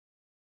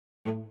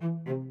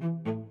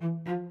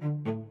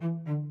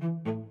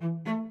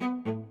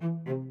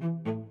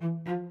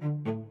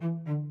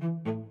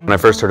When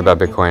I first heard about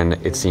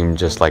Bitcoin, it seemed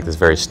just like this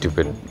very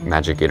stupid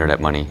magic internet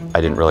money. I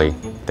didn't really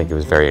think it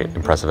was very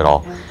impressive at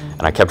all.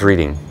 And I kept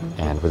reading,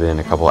 and within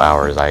a couple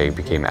hours I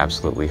became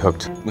absolutely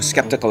hooked. Was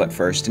skeptical at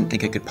first, didn't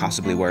think it could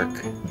possibly work,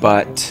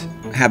 but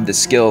have the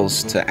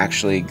skills to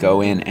actually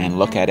go in and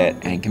look at it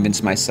and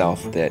convince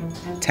myself that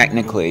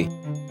technically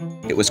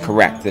it was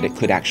correct, that it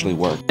could actually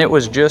work. It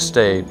was just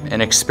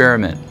an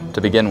experiment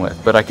to begin with,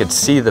 but I could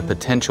see the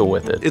potential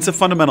with it. It's a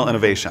fundamental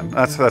innovation.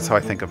 That's how I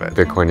think of it.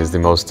 Bitcoin is the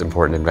most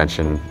important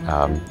invention,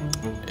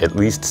 at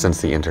least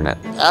since the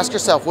internet. Ask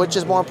yourself, which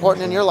is more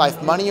important in your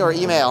life, money or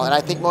email? And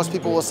I think most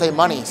people will say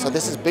money, so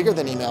this is bigger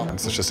than email.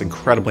 It's just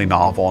incredibly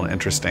novel and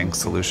interesting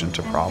solution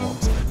to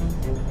problems.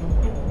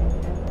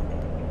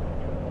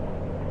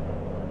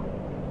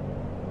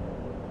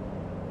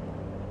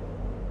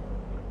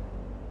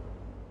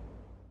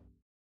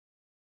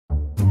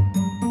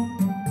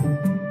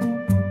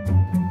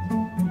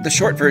 The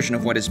short version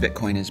of what is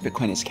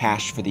Bitcoin is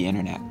cash for the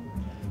internet.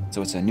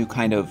 So it's a new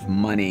kind of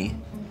money,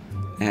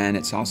 and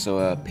it's also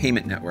a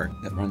payment network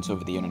that runs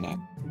over the internet.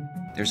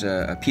 There's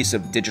a piece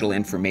of digital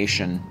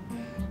information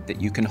that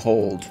you can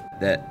hold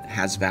that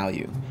has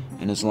value.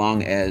 And as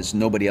long as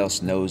nobody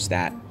else knows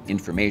that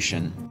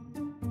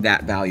information,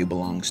 that value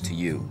belongs to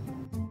you.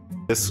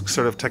 This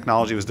sort of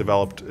technology was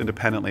developed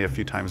independently a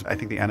few times. I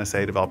think the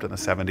NSA developed it in the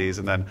 70s,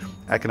 and then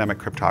academic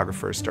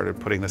cryptographers started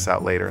putting this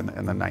out later in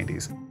the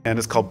 90s. And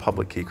it's called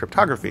public key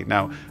cryptography.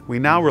 Now, we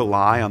now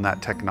rely on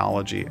that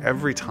technology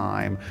every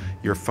time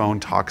your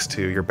phone talks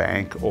to your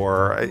bank,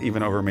 or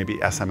even over maybe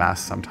SMS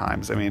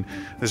sometimes. I mean,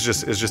 it's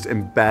just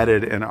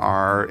embedded in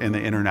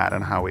the internet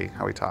and how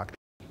we talk.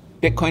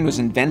 Bitcoin was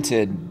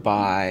invented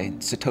by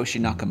Satoshi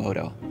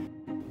Nakamoto.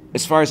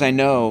 As far as I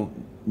know,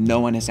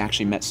 no one has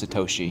actually met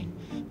Satoshi.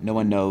 No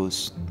one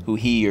knows who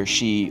he or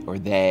she or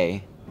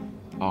they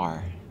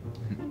are.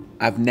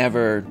 I've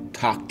never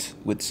talked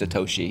with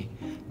Satoshi,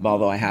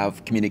 although I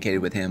have communicated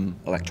with him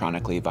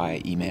electronically via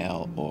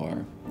email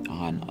or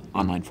on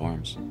online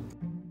forums.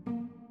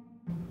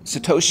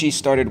 Satoshi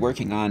started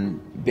working on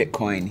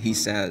Bitcoin, he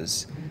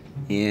says,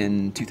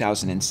 in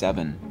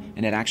 2007,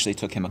 and it actually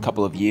took him a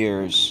couple of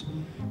years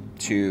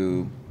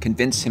to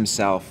convince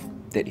himself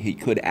that he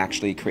could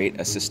actually create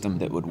a system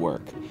that would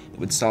work, that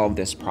would solve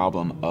this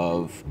problem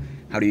of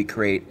how do you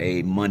create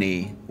a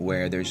money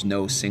where there's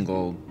no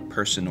single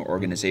person or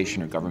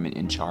organization or government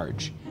in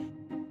charge.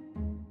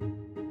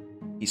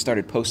 He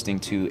started posting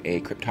to a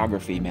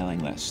cryptography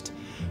mailing list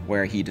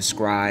where he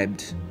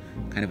described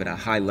kind of at a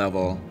high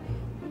level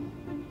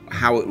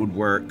how it would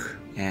work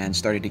and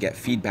started to get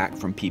feedback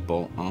from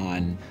people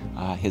on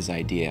his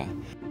idea.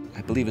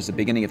 I believe it was the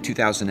beginning of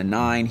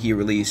 2009, he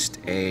released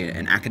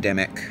an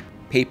academic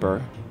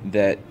paper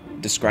that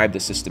described the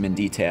system in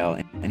detail.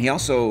 And he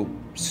also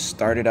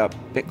started up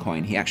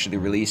Bitcoin. He actually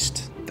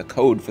released the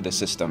code for the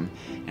system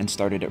and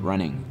started it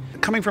running.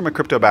 Coming from a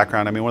crypto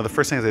background, I mean, one of the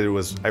first things I did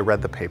was I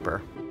read the paper.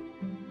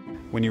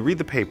 When you read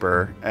the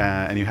paper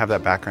and you have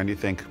that background, you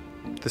think,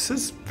 this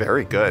is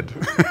very good.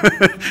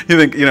 You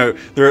think,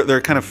 there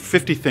are kind of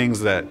 50 things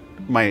that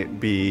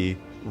might be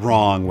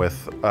wrong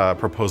with a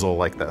proposal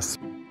like this.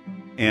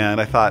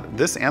 And I thought,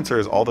 this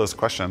answers all those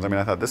questions. I mean,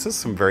 I thought this is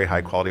some very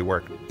high quality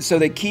work. So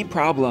the key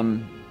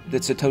problem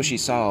that Satoshi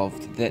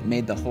solved that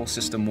made the whole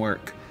system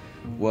work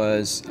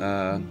was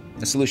a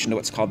solution to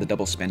what's called the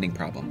double spending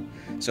problem.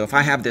 So if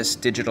I have this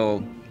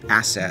digital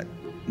asset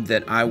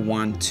that I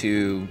want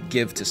to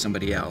give to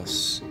somebody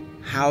else,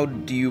 how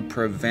do you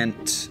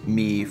prevent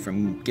me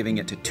from giving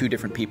it to two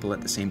different people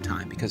at the same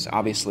time? Because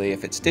obviously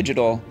if it's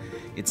digital,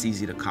 it's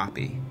easy to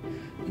copy.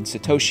 And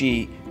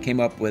Satoshi came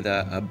up with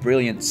a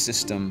brilliant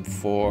system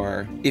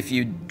for if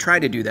you try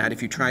to do that,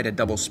 if you try to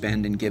double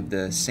spend and give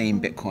the same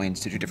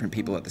Bitcoins to two different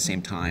people at the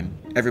same time,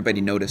 everybody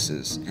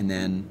notices, and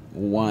then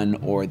one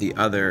or the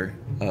other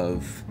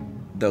of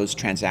those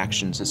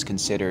transactions is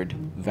considered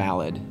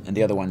valid, and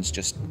the other one's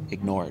just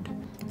ignored.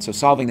 So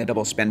solving the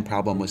double spend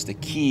problem was the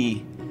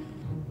key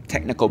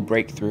technical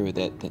breakthrough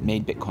that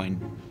made Bitcoin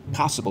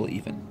possible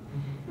even.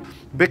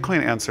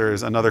 Bitcoin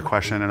answers another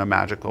question in a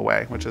magical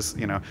way, which is,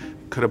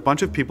 could a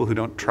bunch of people who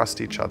don't trust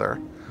each other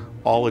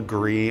all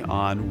agree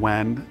on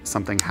when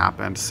something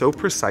happened so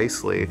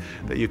precisely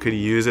that you could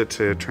use it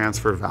to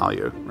transfer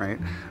value, right?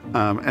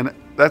 And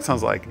that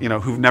sounds like,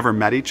 who've never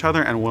met each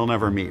other and will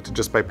never meet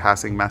just by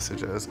passing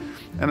messages.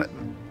 And,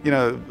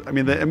 I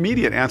mean, the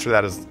immediate answer to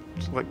that is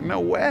like, no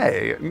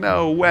way,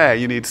 no way.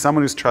 You need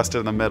someone who's trusted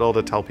in the middle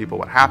to tell people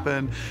what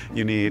happened.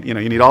 You need, you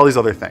need all these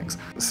other things.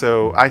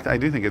 So I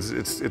do think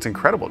it's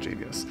incredible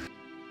genius.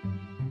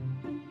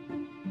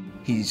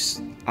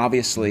 He's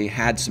obviously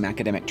had some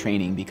academic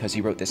training because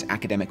he wrote this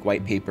academic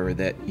white paper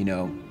that,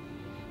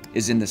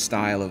 is in the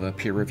style of a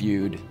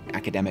peer-reviewed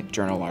academic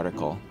journal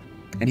article.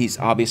 And he's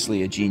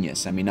obviously a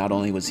genius. I mean, not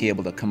only was he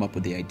able to come up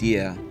with the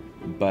idea,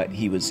 but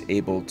he was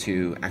able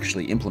to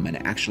actually implement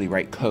it, actually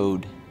write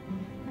code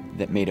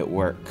that made it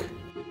work.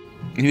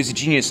 And he was a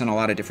genius on a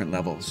lot of different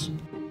levels,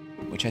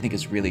 which I think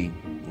is really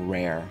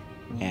rare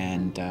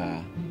and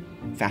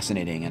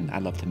fascinating, and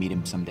I'd love to meet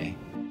him someday.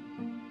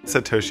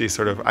 Satoshi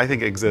sort of, I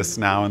think, exists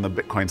now in the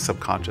Bitcoin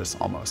subconscious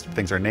almost.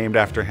 Things are named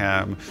after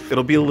him.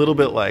 It'll be a little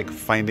bit like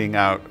finding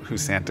out who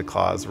Santa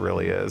Claus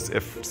really is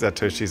if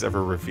Satoshi's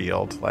ever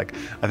revealed. Like,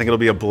 I think it'll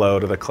be a blow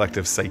to the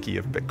collective psyche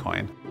of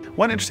Bitcoin.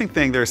 One interesting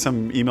thing, there are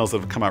some emails that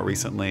have come out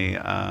recently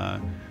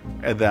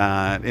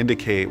that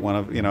indicate one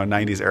of, a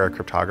 90s era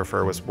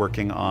cryptographer was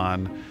working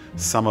on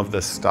some of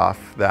this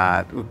stuff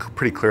that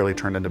pretty clearly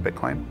turned into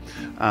Bitcoin.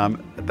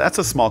 That's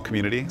a small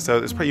community,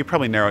 so you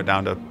probably narrow it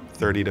down to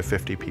 30 to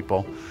 50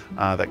 people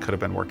that could have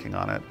been working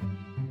on it.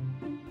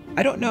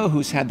 I don't know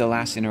who's had the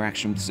last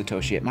interaction with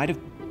Satoshi. It might have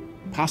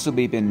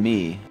possibly been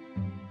me.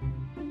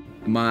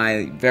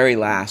 My very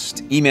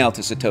last email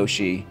to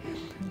Satoshi,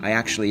 I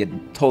actually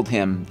had told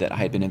him that I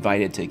had been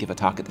invited to give a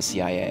talk at the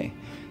CIA.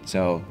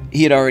 So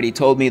he had already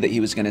told me that he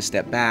was going to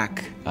step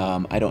back.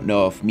 I don't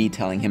know if me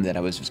telling him that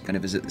I was just going to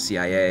visit the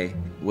CIA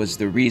was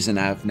the reason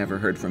I've never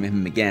heard from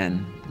him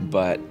again,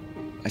 but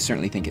I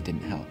certainly think it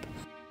didn't help.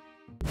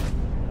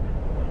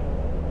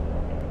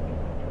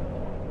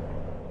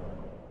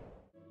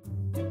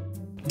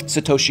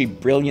 Satoshi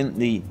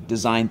brilliantly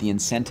designed the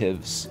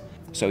incentives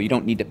so you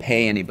don't need to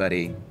pay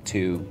anybody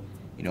to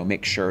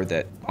make sure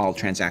that all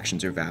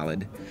transactions are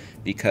valid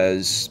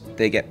because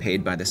they get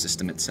paid by the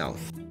system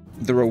itself.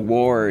 The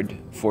reward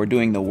for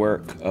doing the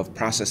work of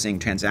processing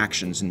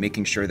transactions and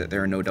making sure that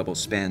there are no double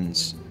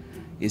spends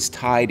is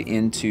tied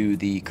into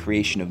the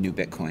creation of new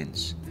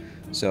Bitcoins.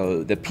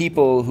 So the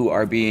people who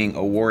are being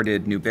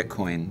awarded new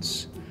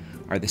Bitcoins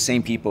are the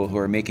same people who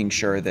are making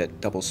sure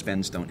that double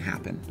spends don't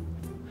happen.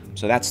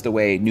 So that's the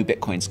way new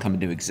Bitcoins come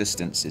into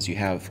existence, is you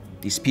have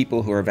these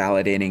people who are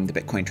validating the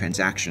Bitcoin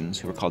transactions,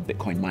 who are called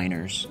Bitcoin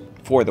miners,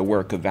 for the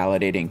work of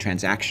validating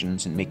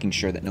transactions and making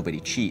sure that nobody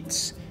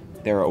cheats.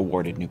 They're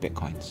awarded new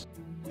Bitcoins.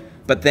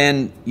 But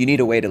then you need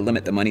a way to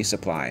limit the money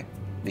supply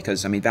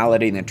because,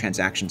 validating the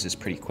transactions is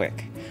pretty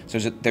quick. So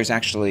there's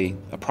actually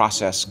a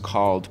process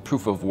called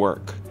proof of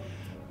work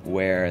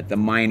where the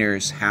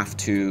miners have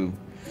to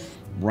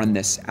run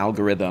this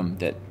algorithm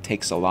that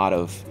takes a lot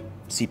of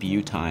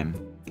CPU time.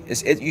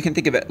 You can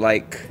think of it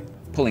like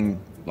pulling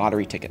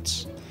lottery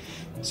tickets.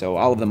 So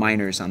all of the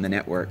miners on the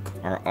network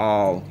are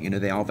all,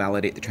 they all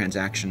validate the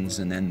transactions,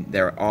 and then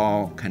they're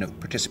all kind of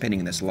participating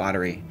in this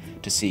lottery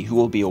to see who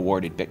will be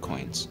awarded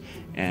Bitcoins.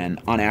 And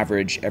on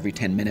average, every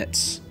 10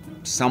 minutes,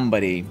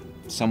 somebody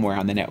somewhere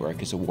on the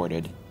network is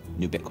awarded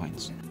new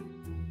Bitcoins.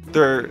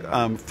 There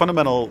are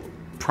fundamental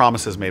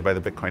promises made by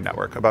the Bitcoin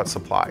network about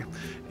supply.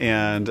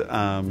 And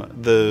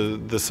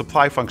the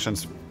supply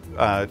function's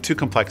too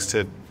complex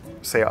to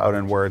say out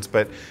in words,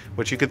 but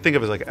what you could think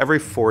of is like every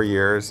 4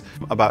 years,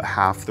 about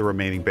half the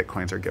remaining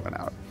Bitcoins are given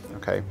out,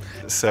 okay?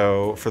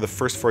 So for the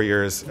first 4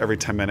 years, every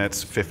 10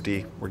 minutes,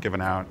 50 were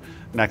given out.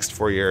 Next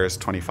 4 years,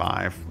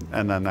 25,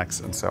 and then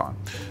next, and so on.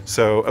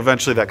 So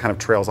eventually that kind of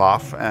trails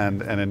off,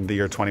 and in the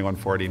year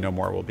 2140, no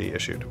more will be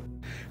issued.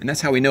 And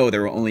that's how we know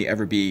there will only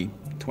ever be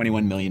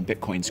 21 million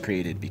Bitcoins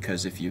created,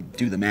 because if you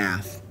do the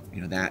math,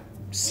 that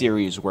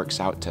series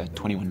works out to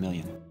 21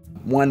 million.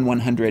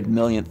 1/100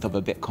 millionth of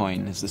a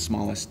Bitcoin is the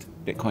smallest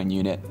Bitcoin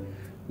unit,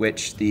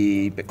 which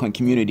the Bitcoin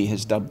community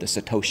has dubbed the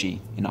Satoshi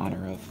in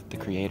honor of the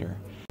creator.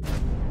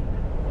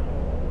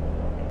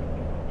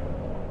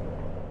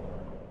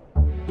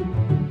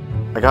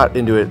 I got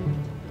into it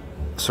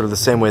sort of the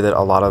same way that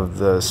a lot of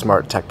the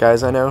smart tech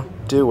guys I know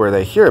do, where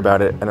they hear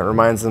about it and it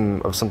reminds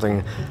them of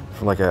something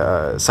from like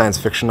a science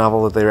fiction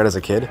novel that they read as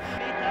a kid.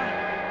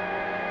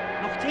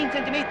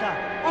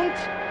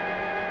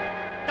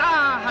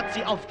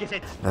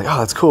 Like, oh,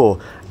 that's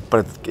cool,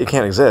 but it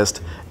can't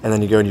exist. And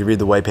then you go and you read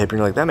the white paper and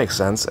you're like, that makes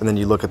sense. And then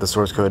you look at the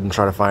source code and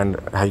try to find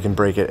how you can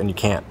break it, and you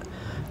can't,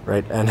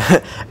 right? And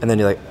and then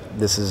you're like,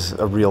 this is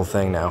a real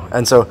thing now.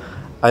 And so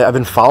I've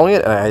been following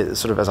it, and I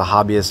sort of as a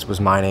hobbyist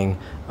was mining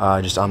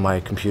just on my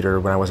computer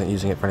when I wasn't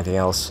using it for anything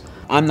else.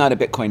 I'm not a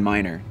Bitcoin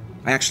miner.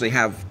 I actually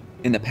have,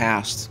 in the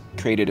past,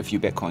 created a few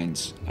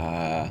Bitcoins.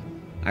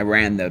 I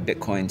ran the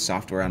Bitcoin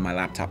software on my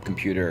laptop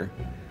computer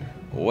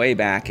way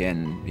back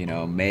in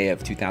May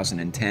of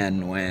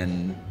 2010,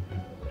 when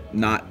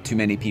not too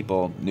many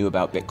people knew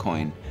about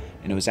Bitcoin,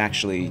 and it was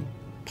actually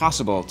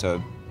possible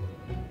to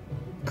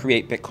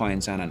create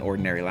Bitcoins on an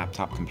ordinary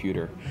laptop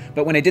computer.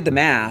 But when I did the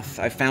math,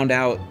 I found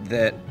out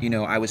that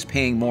I was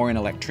paying more in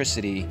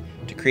electricity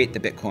to create the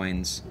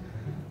Bitcoins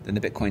than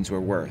the Bitcoins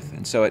were worth.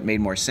 And so it made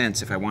more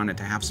sense, if I wanted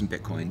to have some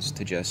Bitcoins,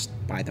 to just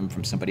buy them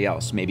from somebody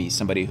else, maybe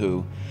somebody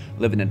who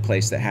lived in a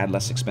place that had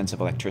less expensive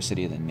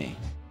electricity than me.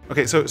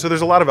 Okay, so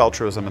there's a lot of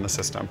altruism in the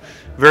system.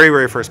 Very,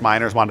 very first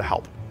miners wanted to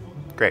help.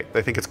 Great,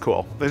 they think it's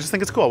cool. They just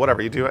think it's cool,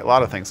 whatever. You do a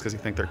lot of things because you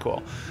think they're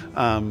cool.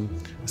 As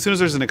soon as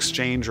there's an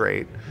exchange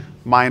rate,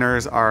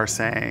 miners are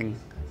saying,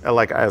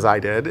 like as I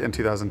did in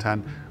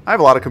 2010, I have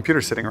a lot of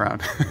computers sitting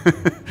around.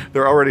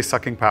 They're already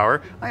sucking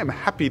power. I am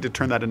happy to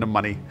turn that into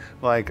money.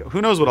 Like,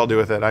 who knows what I'll do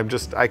with it?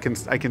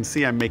 I can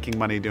see I'm making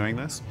money doing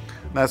this.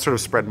 And that sort of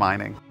spread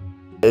mining.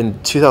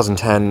 In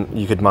 2010,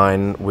 you could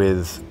mine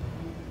with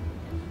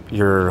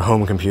your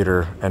home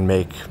computer and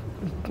make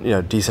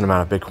decent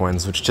amount of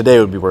Bitcoins, which today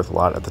would be worth a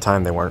lot. At the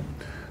time, they weren't.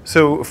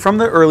 So from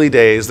the early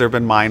days, there have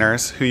been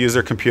miners who use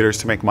their computers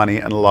to make money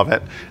and love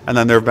it. And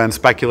then there have been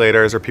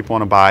speculators or people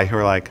want to buy who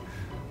are like,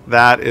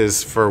 that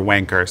is for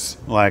wankers.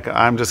 Like,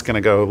 I'm just going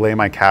to go lay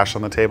my cash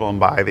on the table and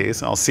buy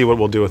these. And I'll see what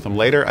we'll do with them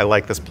later. I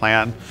like this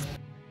plan.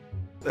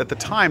 At the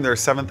time, there were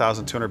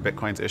 7,200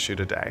 Bitcoins issued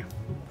a day.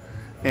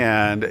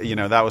 And, you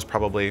know, that was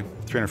probably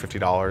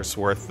 $350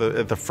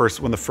 worth.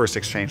 When the first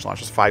exchange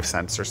launched, was 5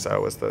 cents or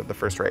so was the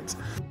first rates.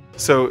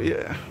 So,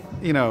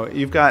 you know,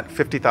 you've got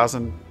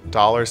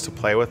 $50,000 to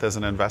play with as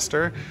an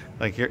investor.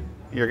 Like, you're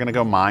going to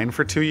go mine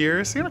for 2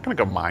 years? You're not going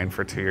to go mine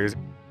for 2 years.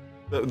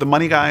 The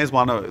money guys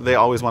they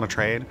always want to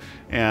trade,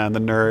 and the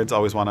nerds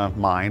always want to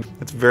mine.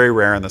 It's very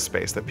rare in the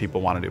space that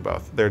people want to do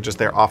both.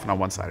 They're often on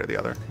one side or the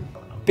other.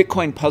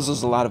 Bitcoin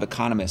puzzles a lot of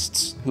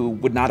economists who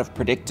would not have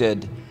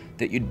predicted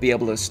that you'd be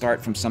able to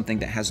start from something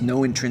that has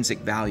no intrinsic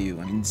value.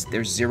 I mean,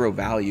 there's zero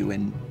value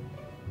in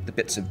the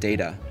bits of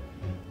data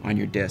on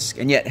your disk,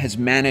 and yet has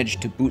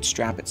managed to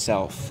bootstrap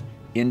itself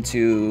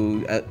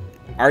into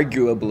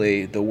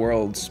arguably the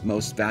world's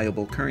most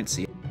valuable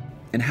currency.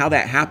 And how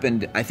that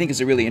happened, I think,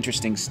 is a really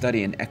interesting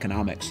study in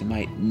economics. It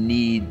might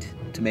need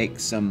to make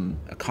some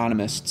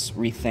economists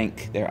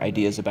rethink their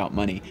ideas about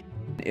money.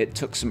 It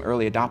took some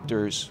early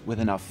adopters with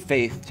enough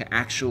faith to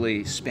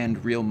actually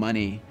spend real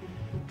money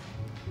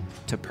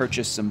to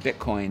purchase some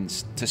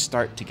Bitcoins to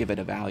start to give it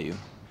a value.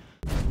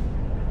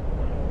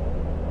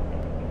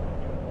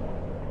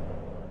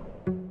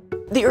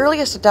 The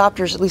earliest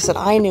adopters, at least that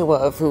I knew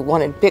of, who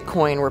wanted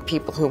Bitcoin were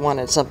people who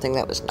wanted something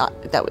that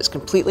was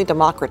completely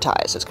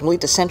democratized, it was completely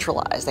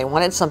decentralized. They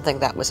wanted something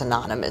that was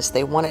anonymous.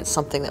 They wanted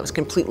something that was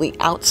completely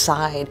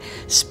outside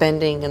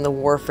spending in the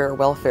warfare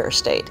welfare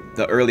state.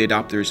 The early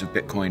adopters of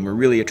Bitcoin were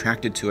really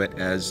attracted to it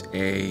as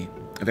a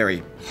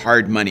very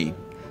hard money.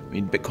 I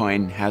mean,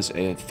 Bitcoin has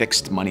a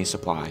fixed money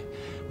supply,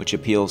 which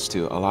appeals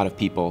to a lot of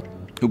people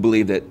who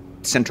believe that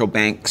central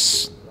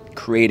banks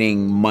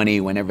creating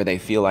money whenever they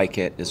feel like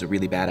it is a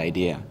really bad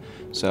idea.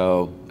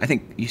 So I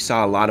think you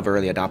saw a lot of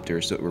early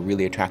adopters that were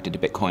really attracted to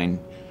Bitcoin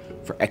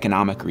for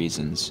economic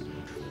reasons.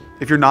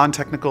 If you're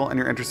non-technical and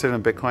you're interested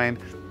in Bitcoin,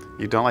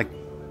 you don't like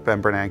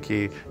Ben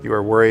Bernanke, you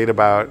are worried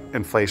about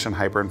inflation,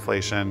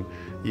 hyperinflation,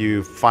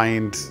 you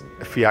find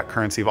fiat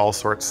currency of all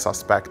sorts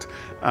suspect.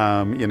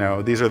 You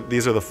know, these are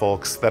the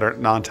folks that are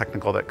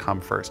non-technical that come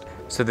first.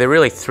 So there are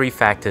really three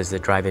factors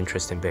that drive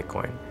interest in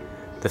Bitcoin.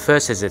 The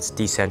first is its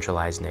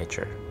decentralized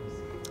nature.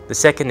 The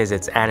second is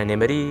its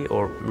anonymity,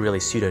 or really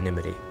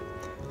pseudonymity.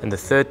 And the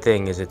third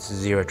thing is its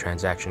zero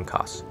transaction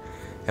costs.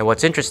 And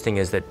what's interesting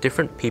is that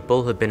different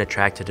people have been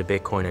attracted to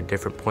Bitcoin at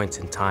different points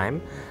in time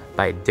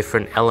by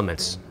different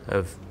elements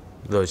of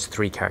those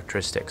three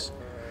characteristics.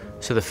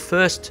 So the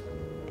first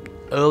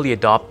early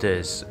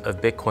adopters of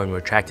Bitcoin were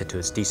attracted to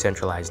its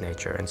decentralized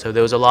nature. And so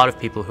there was a lot of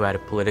people who had a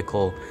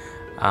political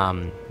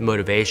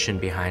motivation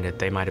behind it.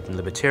 They might have been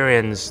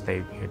libertarians.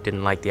 They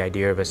didn't like the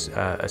idea of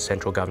a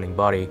central governing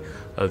body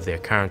of their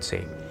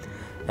currency,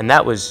 and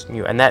that was,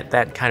 and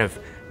that kind of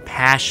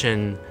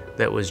passion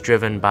that was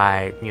driven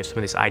by some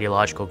of these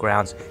ideological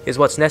grounds is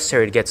what's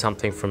necessary to get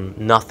something from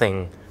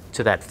nothing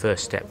to that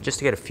first step, just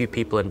to get a few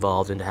people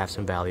involved and to have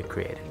some value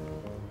created.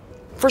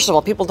 First of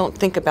all, people don't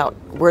think about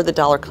where the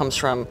dollar comes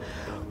from,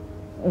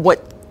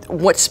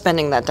 what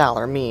spending that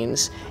dollar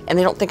means, and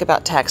they don't think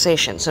about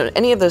taxation. So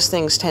any of those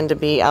things tend to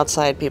be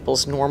outside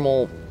people's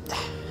normal.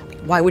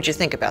 Why would you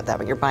think about that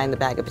when you're buying the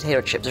bag of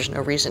potato chips? There's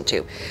no reason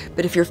to.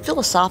 But if you're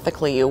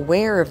philosophically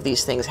aware of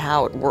these things,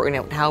 how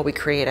we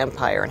create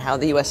empire and how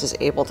the U.S. is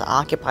able to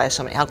occupy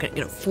so many, how can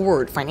it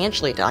afford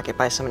financially to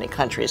occupy so many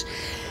countries,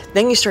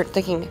 then you start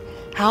thinking,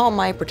 how am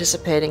I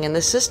participating in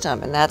this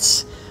system? And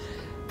that's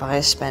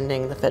by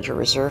spending the Federal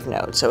Reserve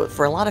note. So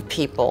for a lot of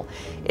people,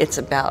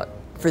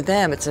 for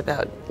them, it's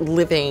about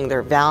living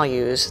their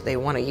values. They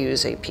want to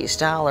use a peace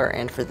dollar,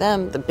 and for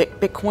them, the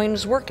Bitcoin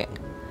is working.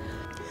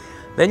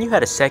 Then you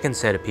had a second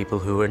set of people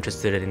who were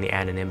interested in the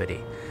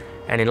anonymity,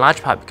 and in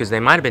large part because they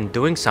might have been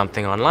doing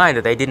something online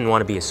that they didn't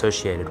want to be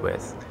associated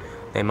with.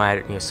 They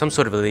might, some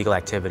sort of illegal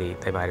activity.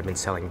 They might have been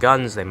selling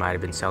guns. They might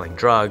have been selling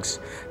drugs.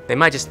 They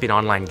might just have been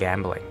online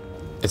gambling.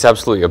 It's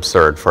absolutely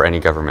absurd for any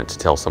government to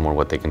tell someone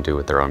what they can do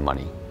with their own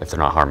money if they're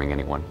not harming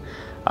anyone.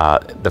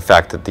 The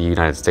fact that the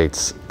United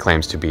States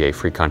claims to be a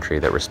free country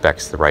that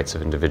respects the rights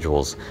of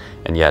individuals,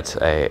 and yet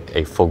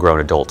a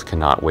full-grown adult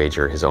cannot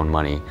wager his own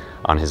money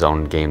on his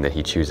own game that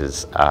he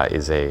chooses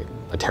is a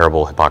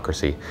terrible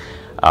hypocrisy.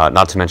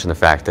 Not to mention the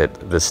fact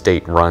that the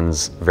state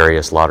runs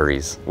various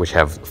lotteries, which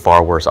have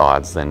far worse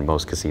odds than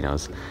most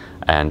casinos,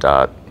 and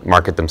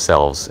market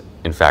themselves,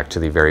 in fact, to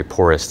the very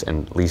poorest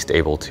and least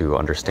able to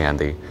understand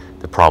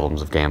the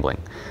problems of gambling.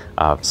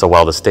 So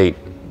while the state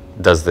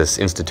does this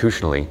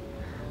institutionally,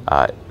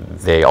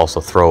 they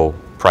also throw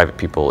private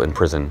people in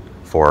prison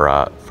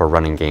for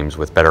running games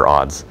with better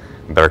odds,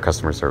 better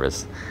customer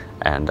service,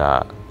 and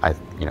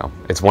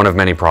it's one of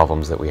many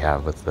problems that we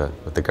have with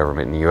the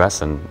government in the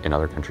U.S. and in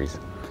other countries.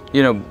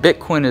 You know,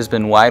 Bitcoin has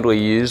been widely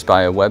used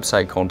by a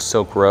website called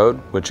Silk Road,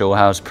 which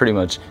allows pretty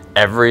much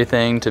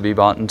everything to be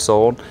bought and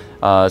sold.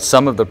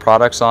 Some of the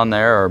products on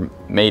there are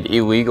made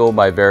illegal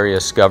by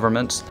various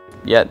governments,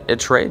 yet it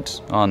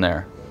trades on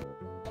there.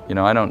 You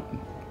know, I don't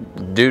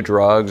do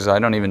drugs, I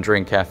don't even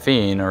drink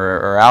caffeine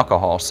or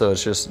alcohol, so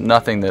it's just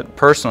nothing that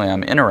personally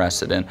I'm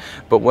interested in.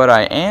 But what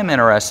I am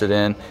interested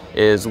in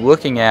is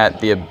looking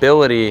at the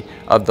ability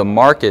of the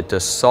market to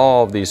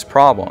solve these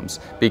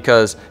problems,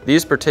 because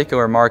these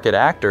particular market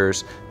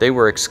actors, they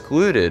were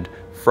excluded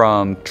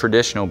from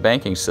traditional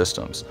banking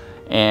systems,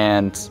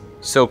 and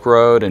Silk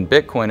Road and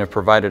Bitcoin have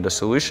provided a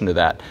solution to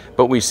that.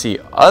 But we see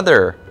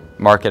other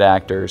market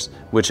actors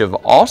which have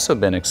also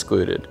been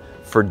excluded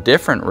for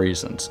different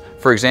reasons.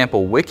 For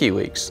example,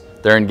 WikiLeaks,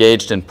 they're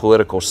engaged in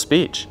political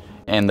speech,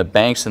 and the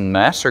banks and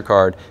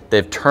MasterCard,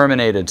 they've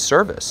terminated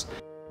service.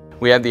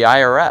 We have the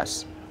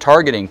IRS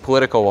targeting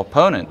political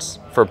opponents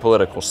for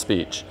political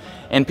speech.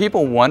 And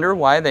people wonder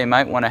why they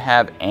might want to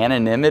have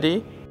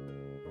anonymity.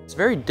 It's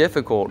very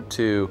difficult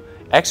to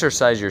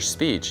exercise your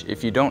speech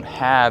if you don't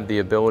have the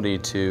ability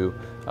to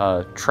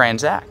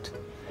transact.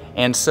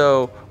 And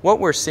so what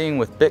we're seeing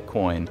with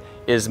Bitcoin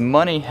is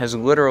money has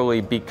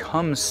literally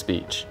become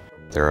speech.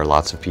 There are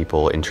lots of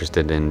people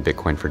interested in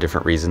Bitcoin for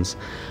different reasons,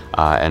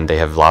 and they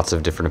have lots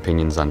of different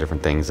opinions on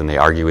different things, and they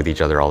argue with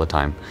each other all the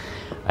time.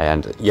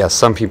 And yes,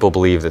 some people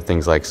believe that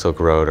things like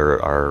Silk Road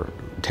are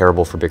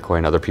terrible for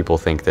Bitcoin. Other people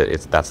think that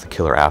that's the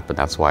killer app, and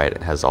that's why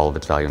it has all of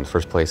its value in the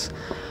first place.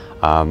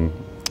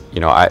 You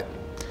know,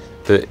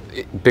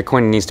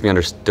 Bitcoin needs to be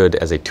understood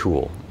as a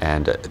tool,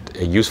 and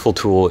a useful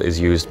tool is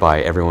used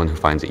by everyone who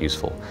finds it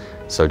useful.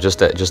 So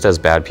just as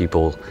bad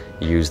people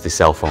use the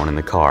cell phone in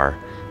the car,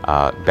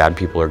 bad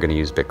people are going to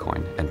use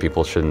Bitcoin, and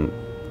people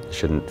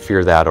shouldn't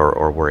fear that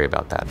or worry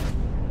about that.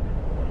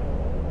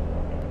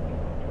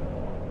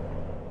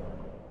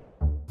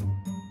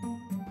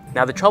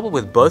 Now the trouble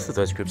with both of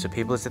those groups of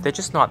people is that they're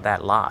just not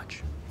that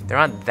large. There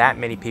aren't that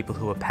many people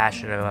who are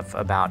passionate enough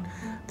about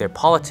their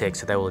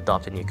politics that they will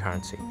adopt a new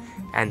currency.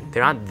 And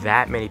there aren't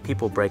that many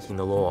people breaking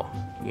the law,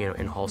 you know,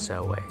 in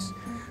wholesale ways.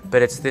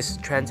 But it's this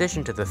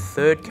transition to the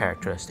third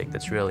characteristic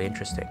that's really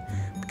interesting,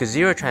 because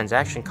zero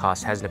transaction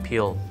cost has an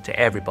appeal to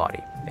everybody.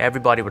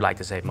 Everybody would like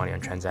to save money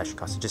on transaction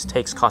costs. It just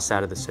takes costs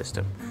out of the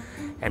system.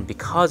 And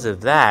because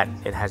of that,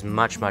 it has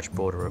much, much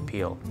broader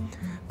appeal.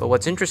 But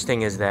what's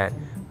interesting is that,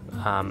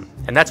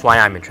 and that's why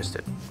I'm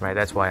interested, right?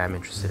 That's why I'm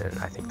interested in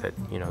it. I think that,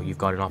 you know, you've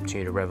got an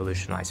opportunity to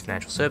revolutionize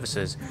financial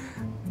services,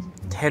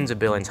 tens of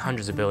billions,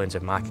 hundreds of billions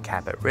of market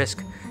cap at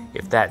risk.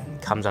 If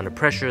that comes under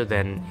pressure,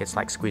 then it's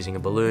like squeezing a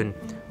balloon.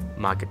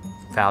 Market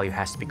value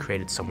has to be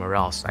created somewhere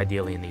else,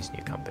 ideally in these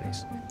new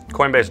companies.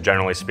 Coinbase,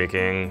 generally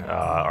speaking,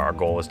 our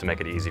goal is to make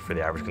it easy for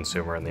the average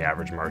consumer and the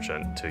average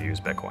merchant to use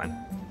Bitcoin.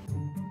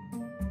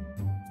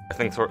 I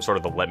think sort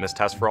of the litmus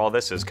test for all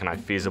this is, can I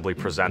feasibly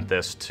present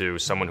this to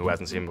someone who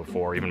hasn't seen it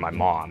before, even my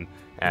mom,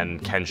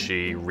 and can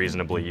she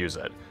reasonably use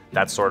it?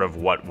 That's sort of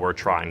what we're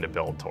trying to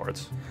build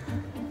towards.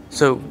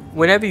 So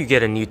whenever you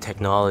get a new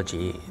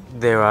technology,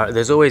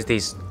 there's always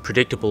these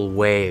predictable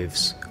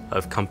waves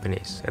of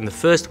companies. And the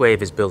first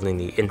wave is building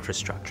the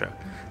infrastructure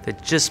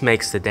that just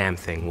makes the damn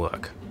thing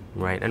work,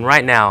 right? And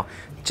right now,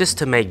 just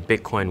to make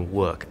Bitcoin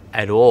work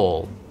at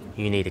all,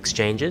 you need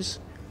exchanges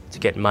to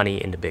get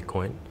money into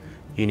Bitcoin.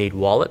 You need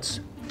wallets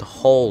to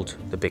hold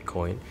the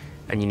Bitcoin,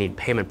 and you need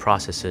payment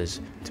processors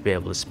to be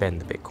able to spend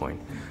the Bitcoin.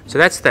 So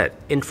that's that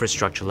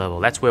infrastructure level.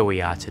 That's where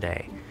we are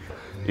today.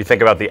 You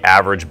think about the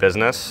average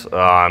business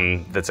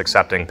that's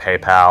accepting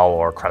PayPal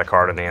or credit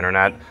card on the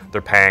internet,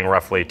 they're paying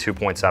roughly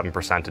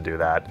 2.7% to do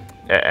that.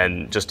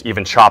 And just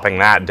even chopping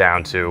that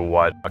down to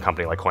what a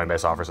company like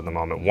Coinbase offers at the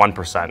moment,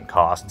 1%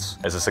 costs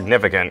is a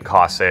significant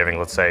cost saving.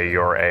 Let's say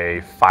you're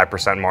a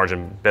 5%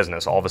 margin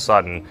business. All of a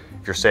sudden,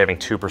 if you're saving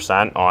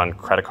 2% on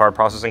credit card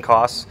processing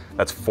costs,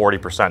 that's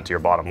 40% to your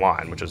bottom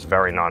line, which is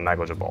very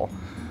non-negligible.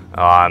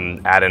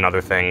 Add in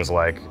other things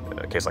like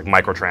a case like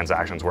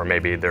microtransactions, where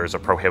maybe there's a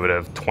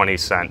prohibitive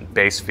 20-cent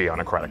base fee on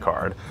a credit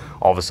card.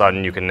 All of a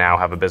sudden you can now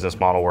have a business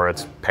model where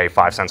it's pay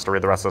 5 cents to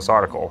read the rest of this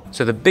article.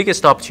 So the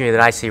biggest opportunity that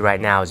I see right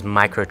now is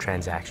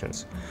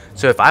microtransactions.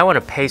 So if I want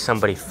to pay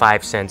somebody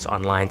 5 cents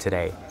online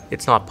today,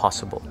 it's not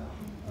possible.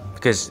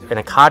 Because in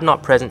a card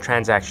not present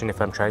transaction,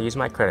 if I'm trying to use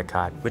my credit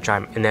card, which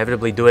I'm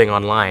inevitably doing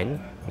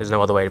online, there's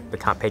no other way, I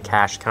can't pay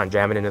cash, can't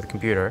jam it into the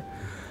computer,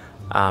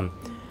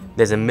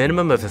 there's a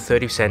minimum of a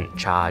 30%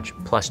 charge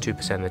plus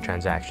 2% of the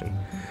transaction.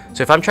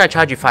 So if I'm trying to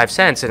charge you 5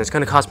 cents and it's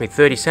going to cost me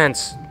 30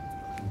 cents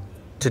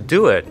to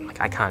do it, like,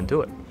 I can't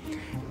do it.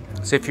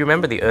 So if you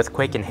remember the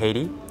earthquake in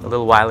Haiti a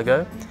little while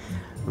ago,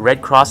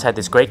 Red Cross had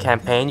this great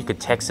campaign, you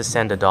could text to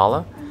send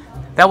 $1.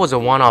 That was a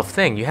one-off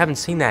thing. You haven't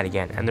seen that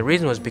again. And the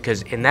reason was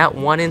because in that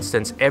one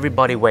instance,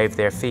 everybody waived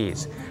their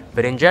fees.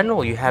 But in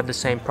general, you have the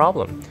same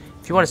problem.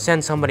 If you want to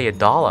send somebody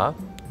 $1,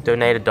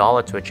 donate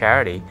 $1 to a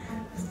charity,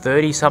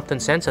 30-something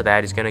cents of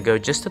that is going to go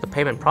just to the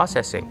payment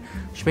processing,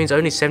 which means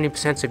only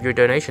 70% of your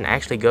donation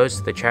actually goes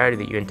to the charity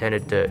that you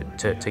intended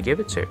to give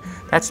it to.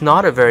 That's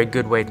not a very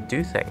good way to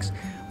do things.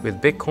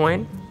 With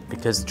Bitcoin,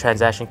 because the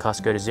transaction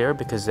costs go to zero,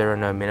 because there are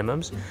no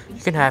minimums.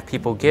 You can have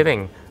people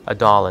giving $1,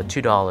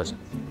 $2,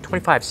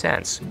 25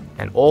 cents,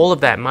 and all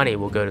of that money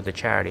will go to the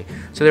charity.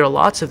 So there are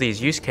lots of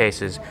these use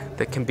cases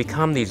that can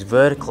become these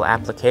vertical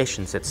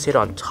applications that sit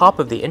on top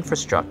of the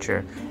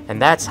infrastructure,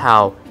 and that's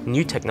how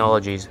new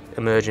technologies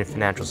emerge in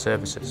financial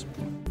services.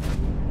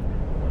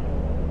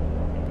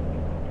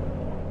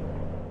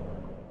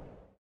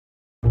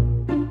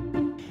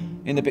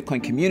 In the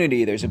Bitcoin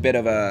community, there's a bit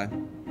of a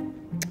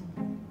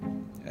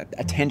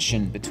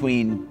tension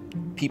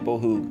between people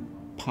who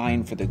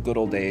pine for the good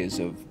old days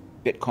of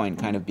Bitcoin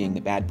kind of being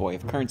the bad boy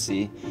of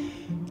currency,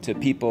 to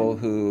people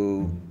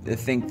who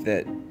think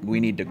that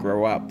we need to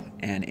grow up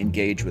and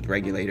engage with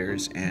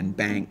regulators and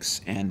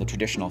banks and the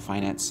traditional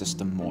finance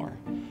system more.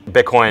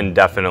 Bitcoin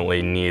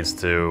definitely needs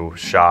to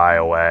shy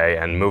away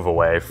and move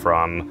away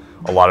from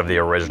a lot of the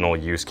original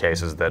use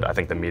cases that I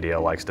think the media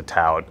likes to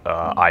tout,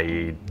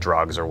 i.e.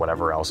 drugs or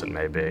whatever else it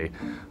may be.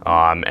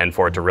 And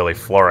for it to really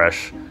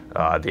flourish,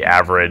 the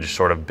average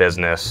sort of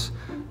business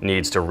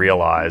needs to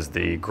realize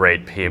the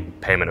great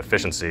payment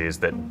efficiencies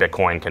that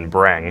Bitcoin can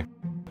bring.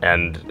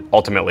 And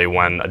ultimately,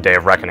 when a day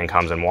of reckoning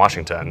comes in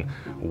Washington,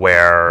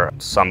 where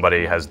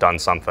somebody has done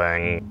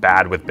something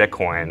bad with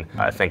Bitcoin,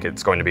 I think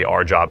it's going to be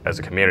our job as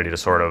a community to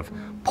sort of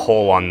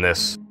pull on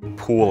this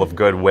pool of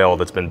goodwill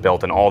that's been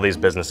built in all these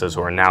businesses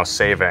who are now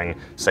saving,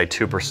 say,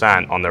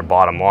 2% on their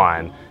bottom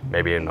line,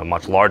 maybe in a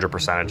much larger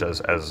percentage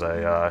as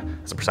a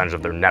percentage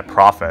of their net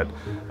profit,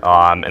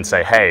 and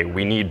say, hey,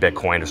 we need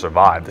Bitcoin to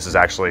survive. This is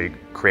actually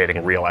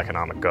creating real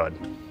economic good.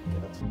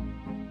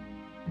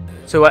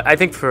 So I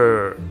think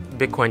for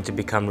Bitcoin to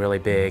become really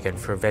big and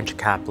for venture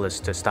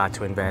capitalists to start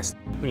to invest,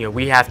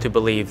 we have to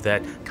believe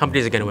that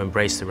companies are going to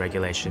embrace the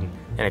regulation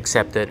and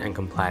accept it and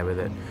comply with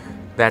it.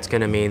 That's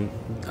going to mean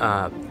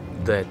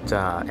that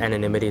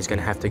anonymity is going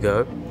to have to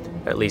go,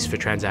 at least for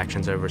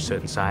transactions over a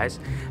certain size,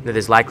 and that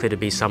there's likely to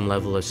be some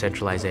level of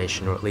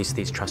centralization, or at least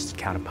these trusted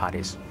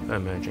counterparties are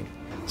emerging.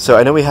 So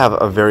I know we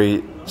have a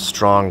very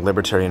strong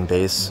libertarian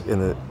base in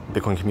the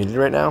Bitcoin community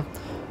right now,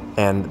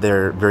 and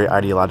they're very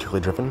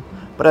ideologically driven.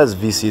 But as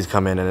VCs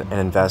come in and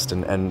invest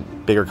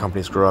and bigger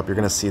companies grow up, you're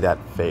going to see that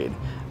fade.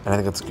 And I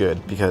think that's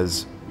good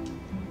because,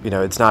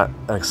 it's not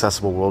an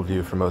accessible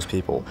worldview for most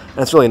people. And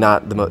it's really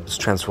not the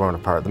most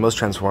transformative part. The most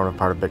transformative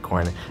part of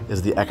Bitcoin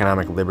is the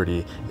economic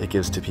liberty it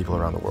gives to people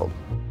around the world.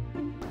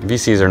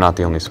 VCs are not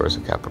the only source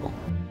of capital,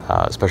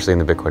 especially in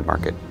the Bitcoin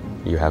market.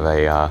 You have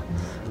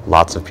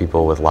lots of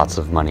people with lots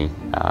of money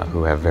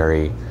who have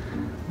very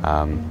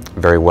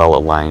well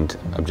aligned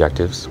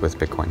objectives with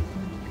Bitcoin.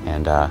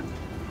 And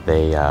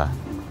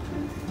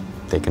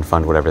they can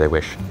fund whatever they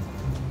wish.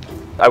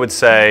 I would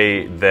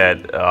say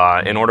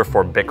that in order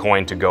for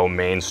Bitcoin to go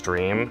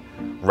mainstream,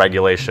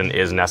 regulation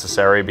is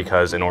necessary,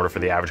 because in order for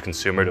the average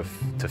consumer to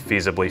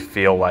feasibly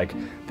feel like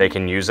they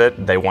can use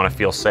it, they want to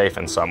feel safe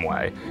in some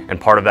way.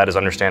 And part of that is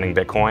understanding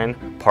Bitcoin.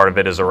 Part of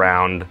it is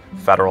around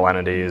federal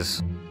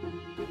entities.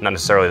 Not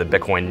necessarily that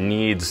Bitcoin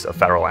needs a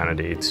federal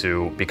entity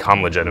to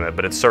become legitimate,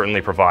 but it certainly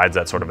provides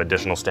that sort of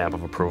additional stamp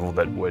of approval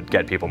that would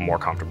get people more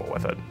comfortable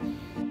with it.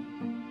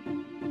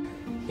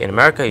 In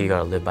America, you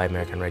gotta live by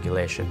American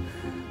regulation,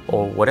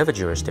 or whatever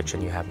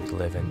jurisdiction you happen to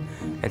live in.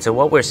 And so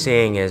what we're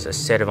seeing is a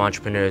set of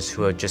entrepreneurs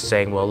who are just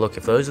saying, well, look,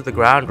 if those are the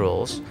ground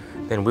rules,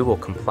 then we will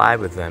comply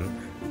with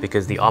them,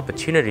 because the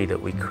opportunity that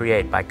we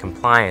create by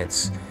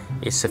compliance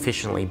is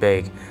sufficiently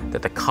big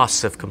that the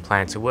costs of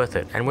compliance are worth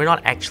it. And we're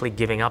not actually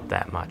giving up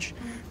that much.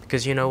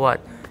 Because you know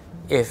what?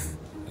 If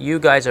you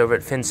guys over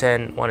at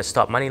FinCEN want to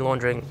stop money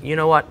laundering, you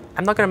know what?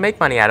 I'm not going to make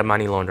money out of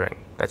money laundering.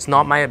 That's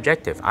not my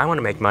objective. I want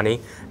to make money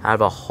out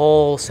of a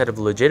whole set of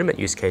legitimate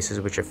use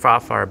cases which are far,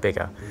 far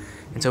bigger.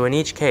 And so in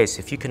each case,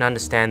 if you can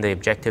understand the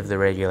objective of the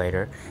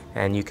regulator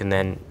and you can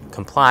then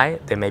comply,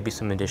 there may be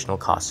some additional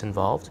costs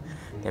involved,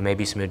 there may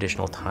be some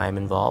additional time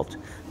involved,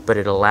 but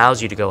it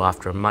allows you to go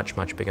after a much,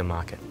 much bigger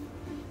market.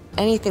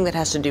 Anything that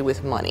has to do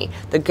with money,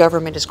 the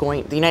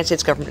United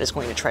States government is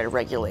going to try to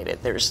regulate it.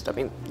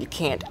 You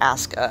can't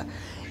ask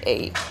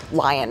a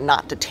lion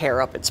not to tear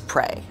up its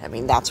prey.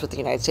 That's what the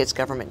United States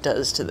government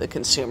does to the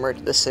consumer,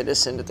 to the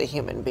citizen, to the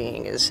human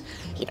being, is,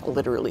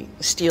 literally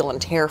steal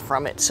and tear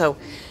from it. So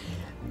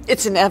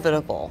it's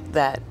inevitable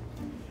that,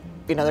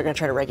 they're going to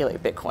try to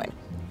regulate Bitcoin.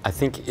 I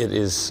think it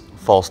is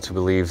false to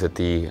believe that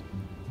the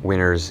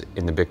winners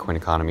in the Bitcoin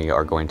economy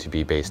are going to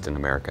be based in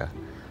America.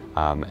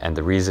 And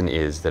the reason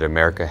is that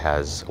America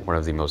has one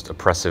of the most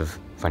oppressive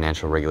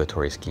financial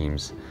regulatory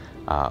schemes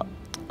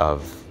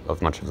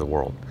of much of the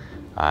world.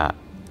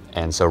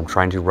 And so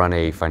trying to run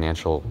a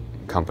financial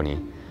company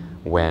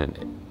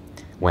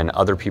when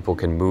other people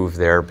can move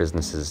their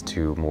businesses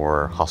to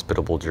more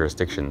hospitable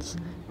jurisdictions,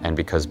 and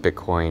because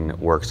Bitcoin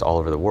works all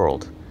over the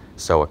world,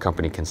 so a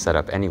company can set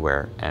up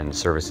anywhere and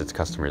service its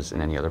customers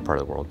in any other part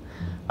of the world,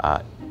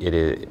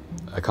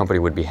 a company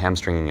would be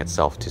hamstringing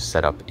itself to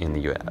set up in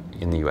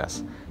the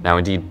US. Now,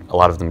 indeed, a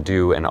lot of them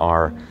do and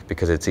are,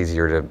 because it's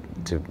easier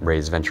to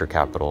raise venture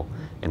capital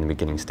in the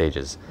beginning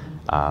stages.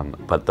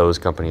 But those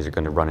companies are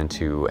going to run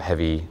into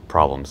heavy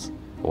problems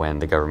when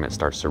the government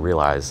starts to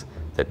realize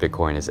that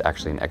Bitcoin is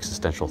actually an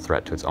existential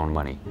threat to its own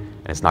money,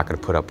 and it's not going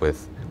to put up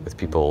with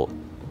people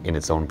in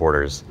its own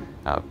borders,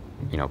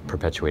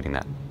 perpetuating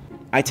that.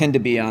 I tend to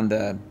be on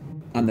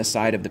the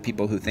side of the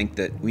people who think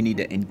that we need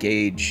to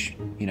engage,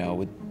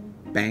 with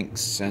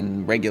banks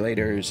and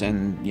regulators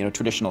and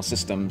traditional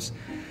systems.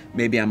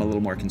 Maybe I'm a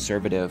little more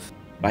conservative.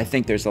 I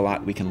think there's a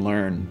lot we can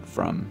learn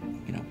from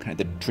kind of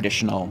the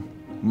traditional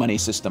money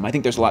system. I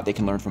think there's a lot they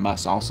can learn from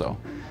us also.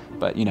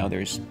 But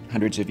there's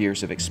hundreds of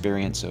years of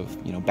experience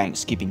of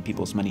banks keeping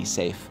people's money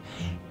safe,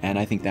 and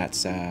I think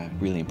that's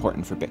really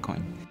important for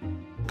Bitcoin.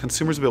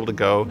 Consumers will be able to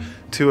go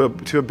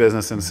to a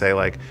business and say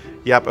like,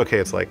 yep, okay,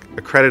 it's like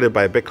accredited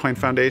by a Bitcoin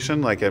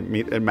Foundation, like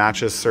it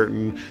matches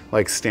certain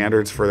like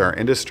standards for their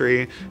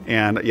industry,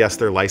 and yes,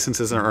 their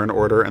licenses are in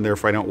order, and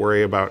therefore I don't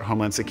worry about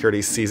Homeland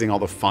Security seizing all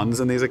the funds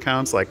in these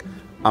accounts. Like,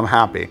 I'm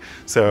happy.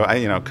 So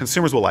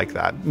consumers will like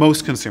that.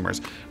 Most consumers,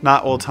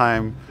 not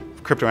old-time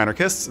crypto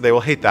anarchists, they will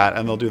hate that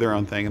and they'll do their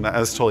own thing, and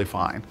that's totally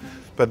fine.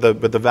 But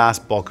the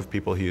vast bulk of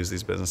people who use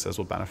these businesses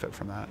will benefit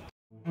from that.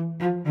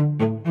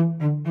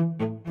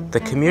 The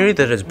community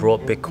that has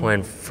brought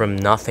Bitcoin from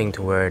nothing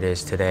to where it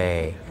is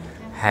today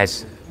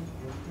has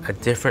a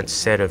different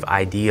set of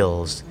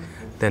ideals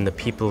than the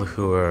people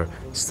who are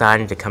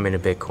starting to come into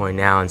Bitcoin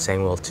now and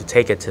saying, well, to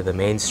take it to the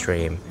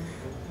mainstream,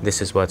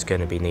 this is what's going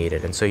to be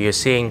needed. And so you're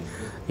seeing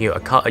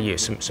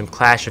some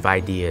clash of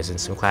ideas and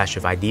some clash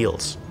of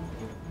ideals.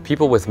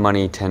 People with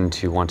money tend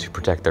to want to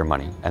protect their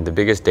money, and the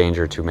biggest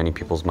danger to many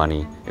people's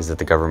money is that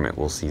the government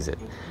will seize it.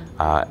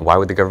 Why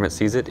would the government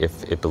seize it?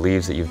 If it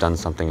believes that you've done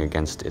something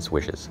against its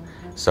wishes.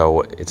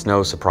 So it's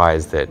no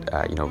surprise that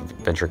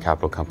venture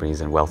capital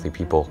companies and wealthy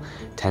people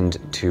tend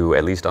to,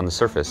 at least on the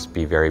surface,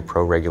 be very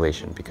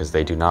pro-regulation, because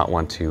they do not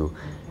want to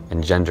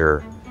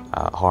engender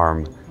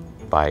harm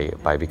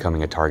by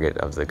becoming a target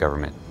of the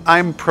government.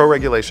 I'm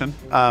pro-regulation.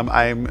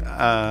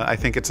 I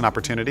think it's an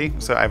opportunity.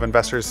 So I have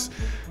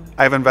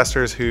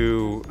investors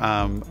who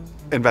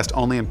invest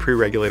only in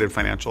pre-regulated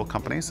financial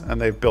companies,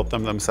 and they've built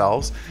them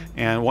themselves.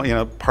 And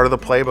part of the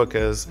playbook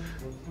is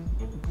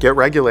get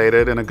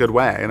regulated in a good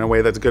way, in a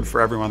way that's good for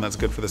everyone, that's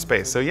good for the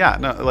space. So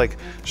yeah,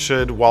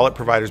 should wallet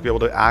providers be able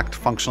to act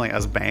functionally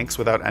as banks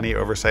without any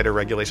oversight or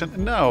regulation?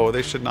 No,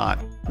 they should not.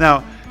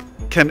 Now,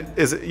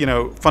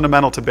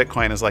 fundamental to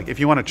Bitcoin is like, if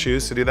you want to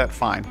choose to do that,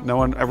 fine. No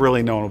one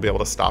will be able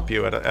to stop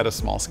you at a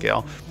small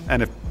scale.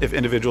 And if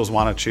individuals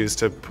want to choose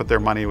to put their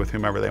money with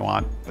whomever they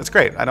want, that's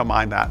great. I don't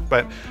mind that.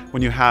 But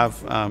when you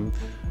have,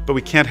 but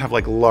we can't have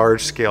like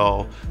large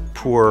scale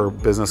poor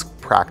business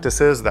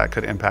practices that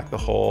could impact the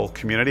whole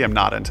community. I'm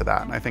not into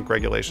that. And I think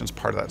regulation is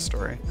part of that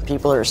story.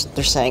 People they're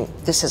saying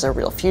this is a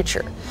real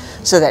future.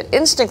 So that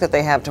instinct that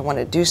they have to want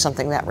to do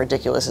something that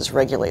ridiculous is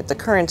regulate the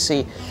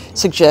currency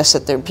suggests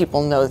that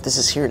people know that this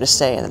is here to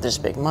stay and that there's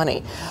big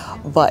money.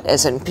 But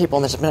as in people,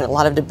 and there's been a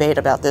lot of debate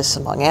about this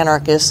among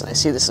anarchists, and I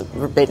see this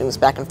debating this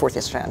back and forth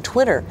yesterday on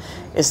Twitter,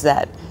 is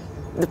that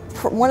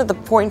one of the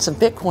points of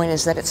Bitcoin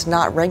is that it's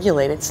not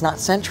regulated, it's not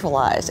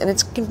centralized, and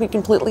it can be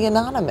completely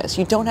anonymous.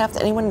 You don't have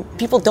to,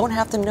 people don't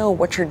have to know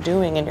what you're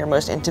doing in your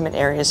most intimate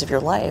areas of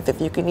your life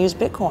if you can use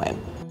Bitcoin.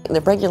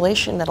 The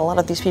regulation that a lot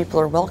of these people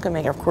are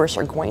welcoming, of course,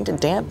 are going to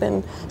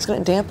dampen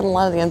a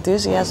lot of the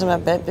enthusiasm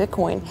about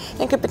Bitcoin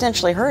and could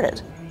potentially hurt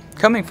it.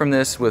 Coming from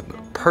this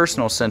with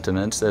personal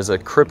sentiments as a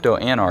crypto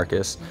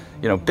anarchist,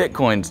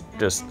 Bitcoin's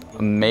just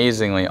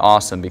amazingly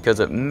awesome because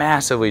it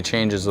massively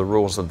changes the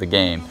rules of the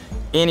game.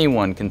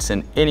 Anyone can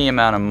send any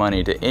amount of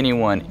money to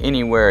anyone,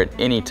 anywhere, at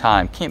any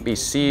time. Can't be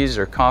seized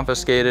or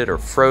confiscated or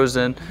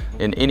frozen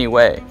in any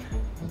way.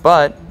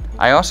 But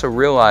I also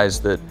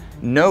realize that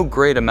no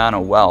great amount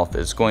of wealth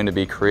is going to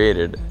be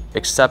created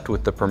except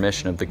with the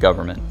permission of the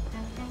government.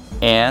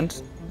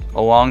 And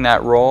along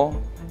that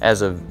role,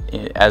 as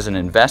an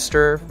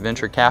investor,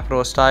 venture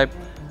capitalist type,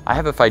 I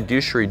have a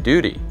fiduciary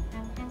duty.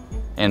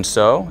 And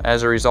so,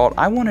 as a result,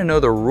 I want to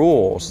know the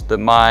rules that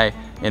my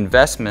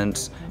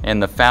investments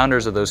and the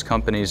founders of those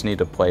companies need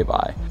to play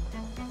by.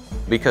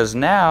 Because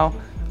now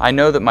I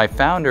know that my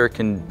founder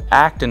can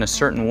act in a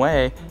certain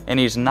way and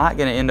he's not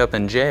going to end up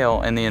in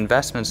jail, and the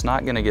investment's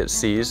not going to get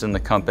seized in the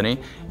company,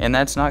 and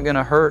that's not going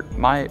to hurt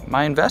my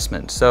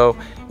investment. So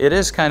it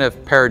is kind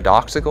of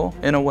paradoxical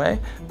in a way,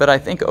 but I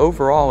think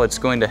overall it's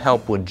going to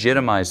help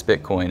legitimize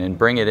Bitcoin and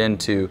bring it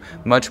into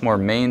much more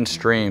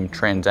mainstream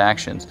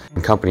transactions.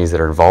 Companies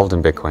that are involved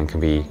in Bitcoin can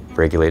be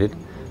regulated,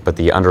 but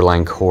the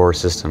underlying core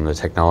system, the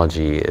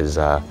technology, it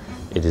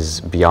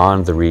is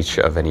beyond the reach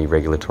of any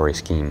regulatory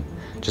scheme,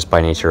 just by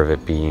nature of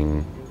it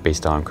being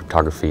based on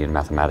cryptography and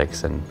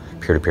mathematics and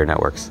peer-to-peer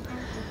networks.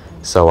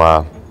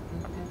 So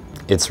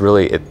it's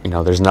really,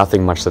 there's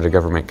nothing much that a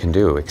government can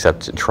do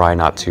except to try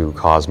not to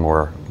cause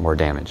more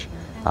damage.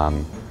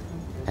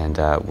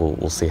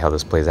 We'll see how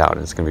this plays out.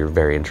 It's going to be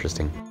very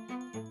interesting.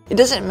 It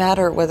doesn't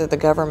matter whether the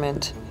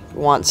government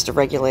wants to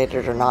regulate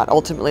it or not.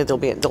 Ultimately,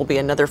 there'll be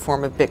another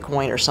form of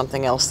Bitcoin or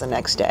something else the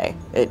next day.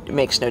 It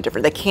makes no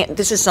difference. They can't.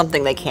 This is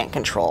something they can't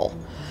control,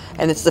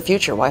 and it's the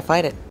future. Why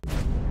fight it?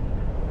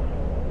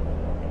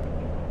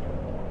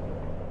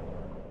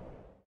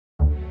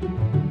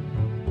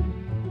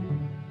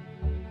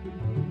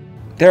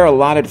 There are a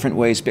lot of different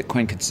ways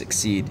Bitcoin could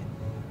succeed.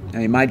 I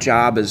mean, my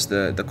job as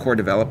the core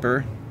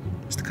developer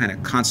is to kind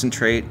of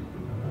concentrate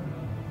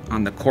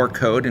on the core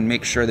code and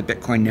make sure the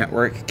Bitcoin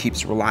network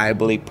keeps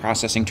reliably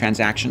processing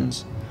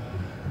transactions.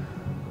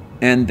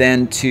 And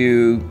then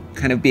to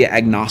kind of be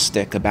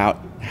agnostic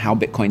about how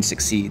Bitcoin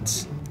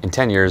succeeds. In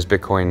 10 years,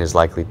 Bitcoin is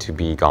likely to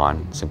be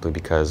gone simply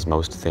because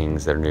most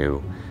things that are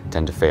new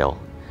tend to fail.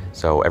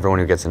 So everyone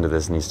who gets into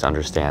this needs to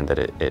understand that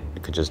it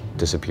could just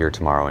disappear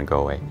tomorrow and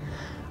go away.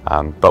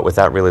 But with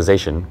that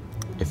realization,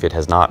 if it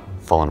has not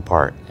fallen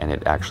apart and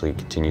it actually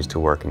continues to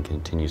work and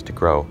continues to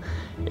grow,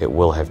 it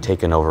will have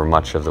taken over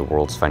much of the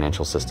world's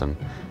financial system.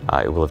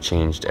 It will have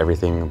changed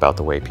everything about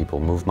the way people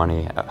move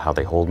money, how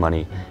they hold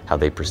money, how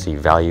they perceive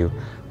value,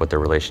 what their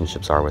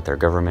relationships are with their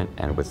government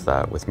and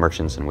with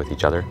merchants and with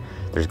each other.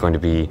 There's going to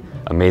be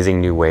amazing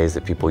new ways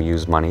that people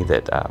use money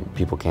that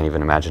people can't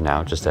even imagine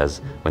now, just as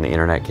when the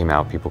internet came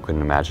out, people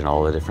couldn't imagine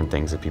all the different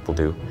things that people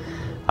do.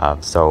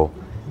 So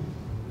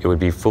it would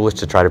be foolish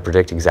to try to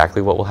predict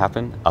exactly what will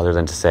happen, other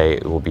than to say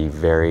it will be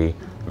very,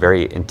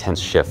 very intense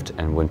shift.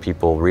 And when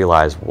people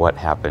realize what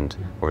happened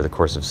over the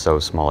course of so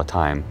small a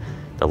time,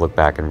 they'll look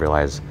back and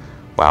realize,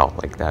 wow,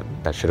 like that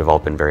should have all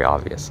been very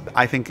obvious.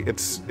 I think it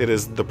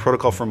is the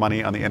protocol for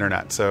money on the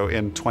internet. So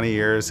in 20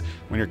 years,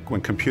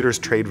 when computers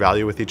trade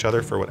value with each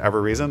other for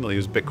whatever reason, they'll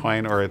use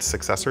Bitcoin or its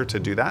successor to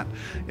do that.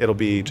 It'll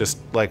be just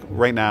like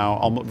right now,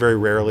 almost very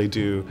rarely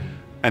does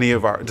any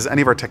of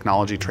our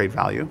technology trade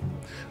value.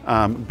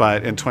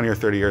 But in 20 or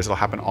 30 years, it'll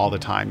happen all the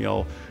time.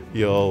 You'll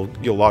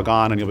log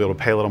on and you'll be able to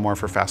pay a little more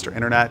for faster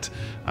internet.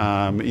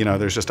 You know,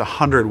 there's just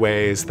 100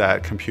 ways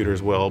that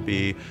computers will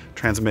be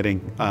transmitting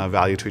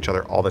value to each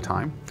other all the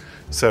time.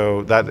 So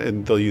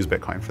and they'll use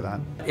Bitcoin for that.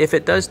 If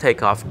it does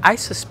take off, I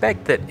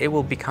suspect that it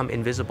will become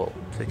invisible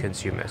to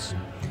consumers.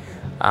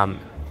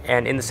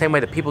 And in the same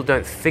way that people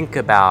don't think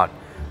about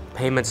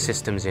payment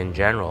systems in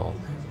general,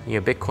 you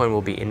know, Bitcoin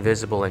will be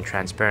invisible and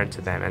transparent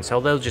to them, and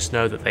so they'll just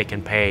know that they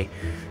can pay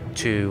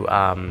to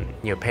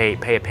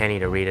pay a penny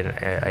to read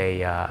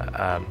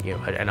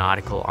an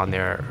article on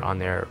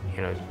their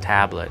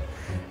tablet,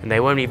 and they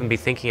won't even be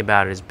thinking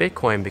about it as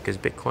Bitcoin, because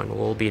Bitcoin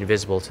will all be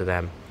invisible to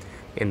them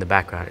in the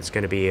background. It's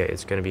going to be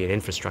an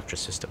infrastructure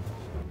system.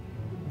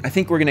 I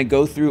think we're going to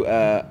go through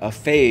a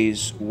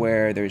phase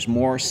where there's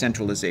more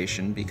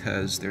centralization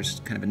because there's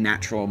kind of a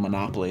natural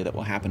monopoly that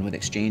will happen with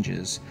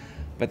exchanges.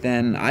 But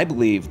then I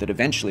believe that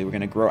eventually we're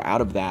going to grow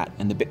out of that,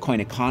 and the Bitcoin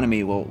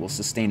economy will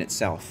sustain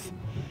itself.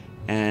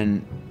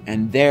 And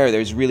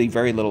there's really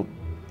very little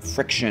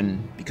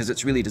friction, because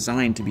it's really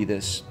designed to be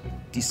this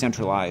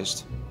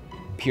decentralized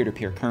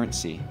peer-to-peer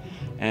currency.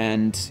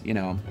 And, you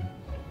know,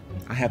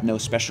 I have no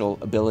special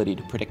ability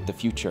to predict the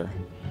future,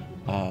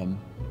 so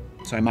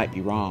I might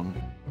be wrong.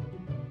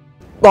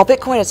 While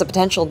Bitcoin has the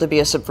potential to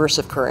be a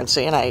subversive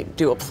currency, and I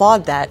do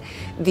applaud that,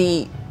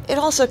 it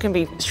also can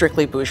be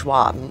strictly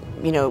bourgeois.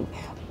 You know,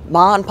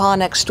 Ma and Pa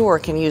next door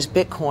can use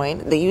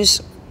Bitcoin. They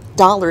use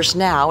dollars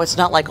now. It's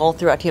not like all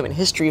throughout human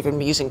history we've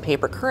been using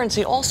paper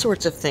currency. All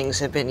sorts of things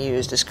have been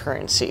used as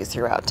currency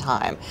throughout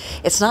time.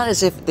 It's not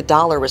as if the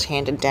dollar was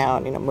handed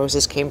down. You know,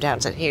 Moses came down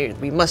and said, "Here,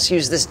 we must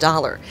use this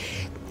dollar."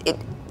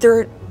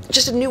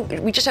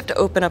 We just have to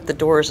open up the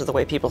doors of the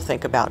way people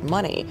think about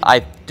money. I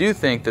do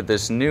think that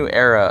this new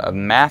era of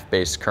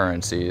math-based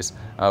currencies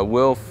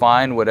will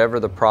find whatever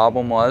the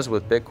problem was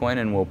with Bitcoin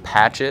and will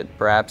patch it,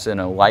 perhaps in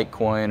a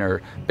Litecoin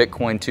or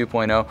Bitcoin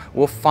 2.0.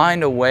 We'll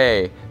find a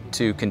way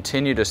to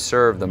continue to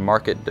serve the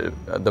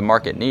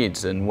market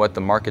needs and what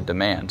the market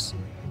demands.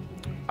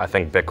 I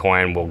think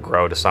Bitcoin will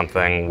grow to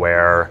something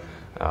where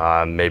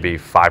maybe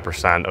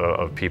 5%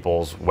 of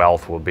people's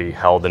wealth will be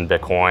held in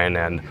Bitcoin,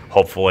 and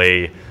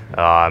hopefully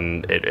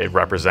it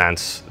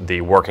represents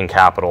the working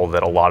capital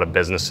that a lot of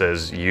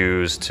businesses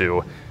use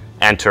to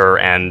enter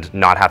and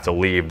not have to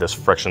leave this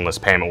frictionless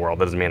payment world.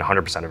 That doesn't mean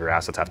 100% of your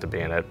assets have to be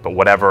in it, but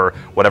whatever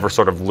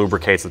sort of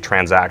lubricates the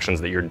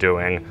transactions that you're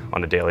doing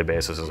on a daily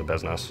basis as a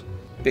business.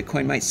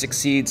 Bitcoin might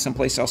succeed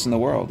someplace else in the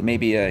world.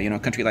 Maybe a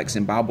country like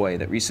Zimbabwe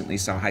that recently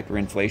saw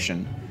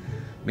hyperinflation.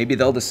 Maybe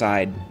they'll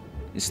decide,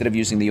 instead of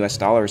using the US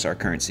dollar as our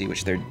currency,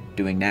 which they're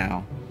doing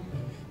now,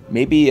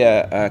 maybe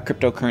a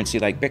cryptocurrency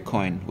like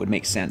Bitcoin would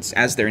make sense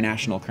as their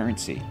national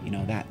currency. You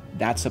know,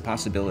 that's a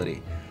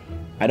possibility.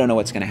 I don't know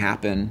what's going to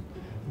happen.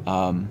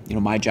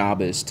 My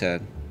job is to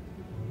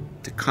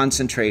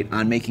concentrate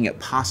on making it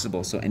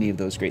possible so any of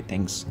those great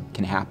things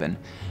can happen.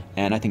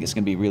 And I think it's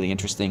going to be really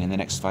interesting in the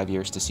next 5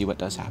 years to see what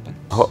does happen.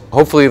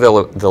 Hopefully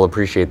they'll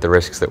appreciate the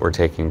risks that we're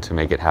taking to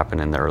make it happen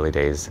in the early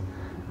days,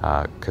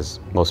 because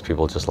most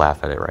people just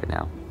laugh at it right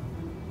now.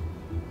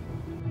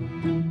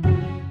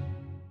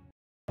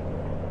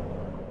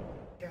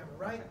 Camera,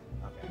 right?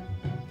 Okay.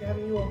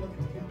 Gavin, you won't look at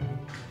the camera.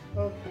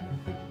 Okay.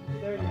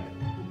 There you go.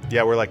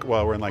 Yeah, we're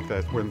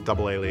in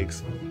AA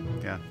leagues.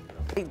 Yeah.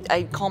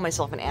 I call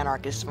myself an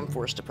anarchist if I'm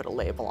forced to put a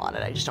label on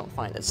it. I just don't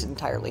find it's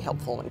entirely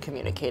helpful in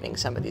communicating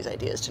some of these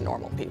ideas to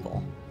normal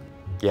people.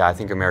 Yeah, I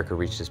think America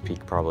reached its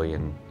peak probably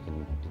in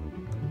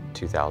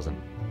 2000,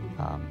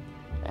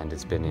 and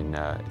it's been in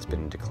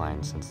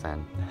decline since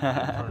then.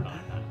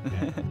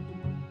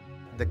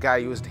 the guy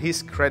used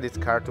his credit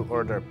card to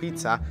order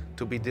pizza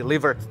to be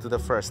delivered to the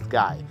first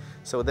guy.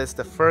 So that's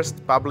the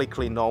first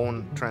publicly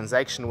known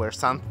transaction where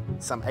some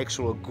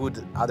actual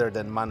good other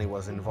than money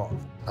was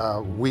involved.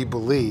 We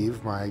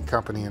believe, my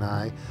company and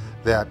I,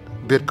 that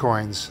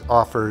Bitcoins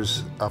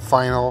offers a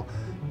final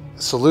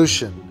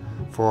solution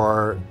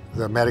for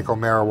the medical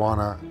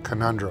marijuana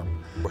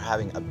conundrum. We're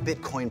having a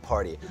Bitcoin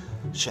party.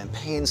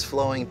 Champagne's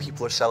flowing,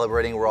 people are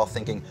celebrating, we're all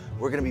thinking,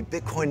 we're gonna be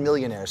Bitcoin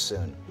millionaires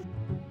soon.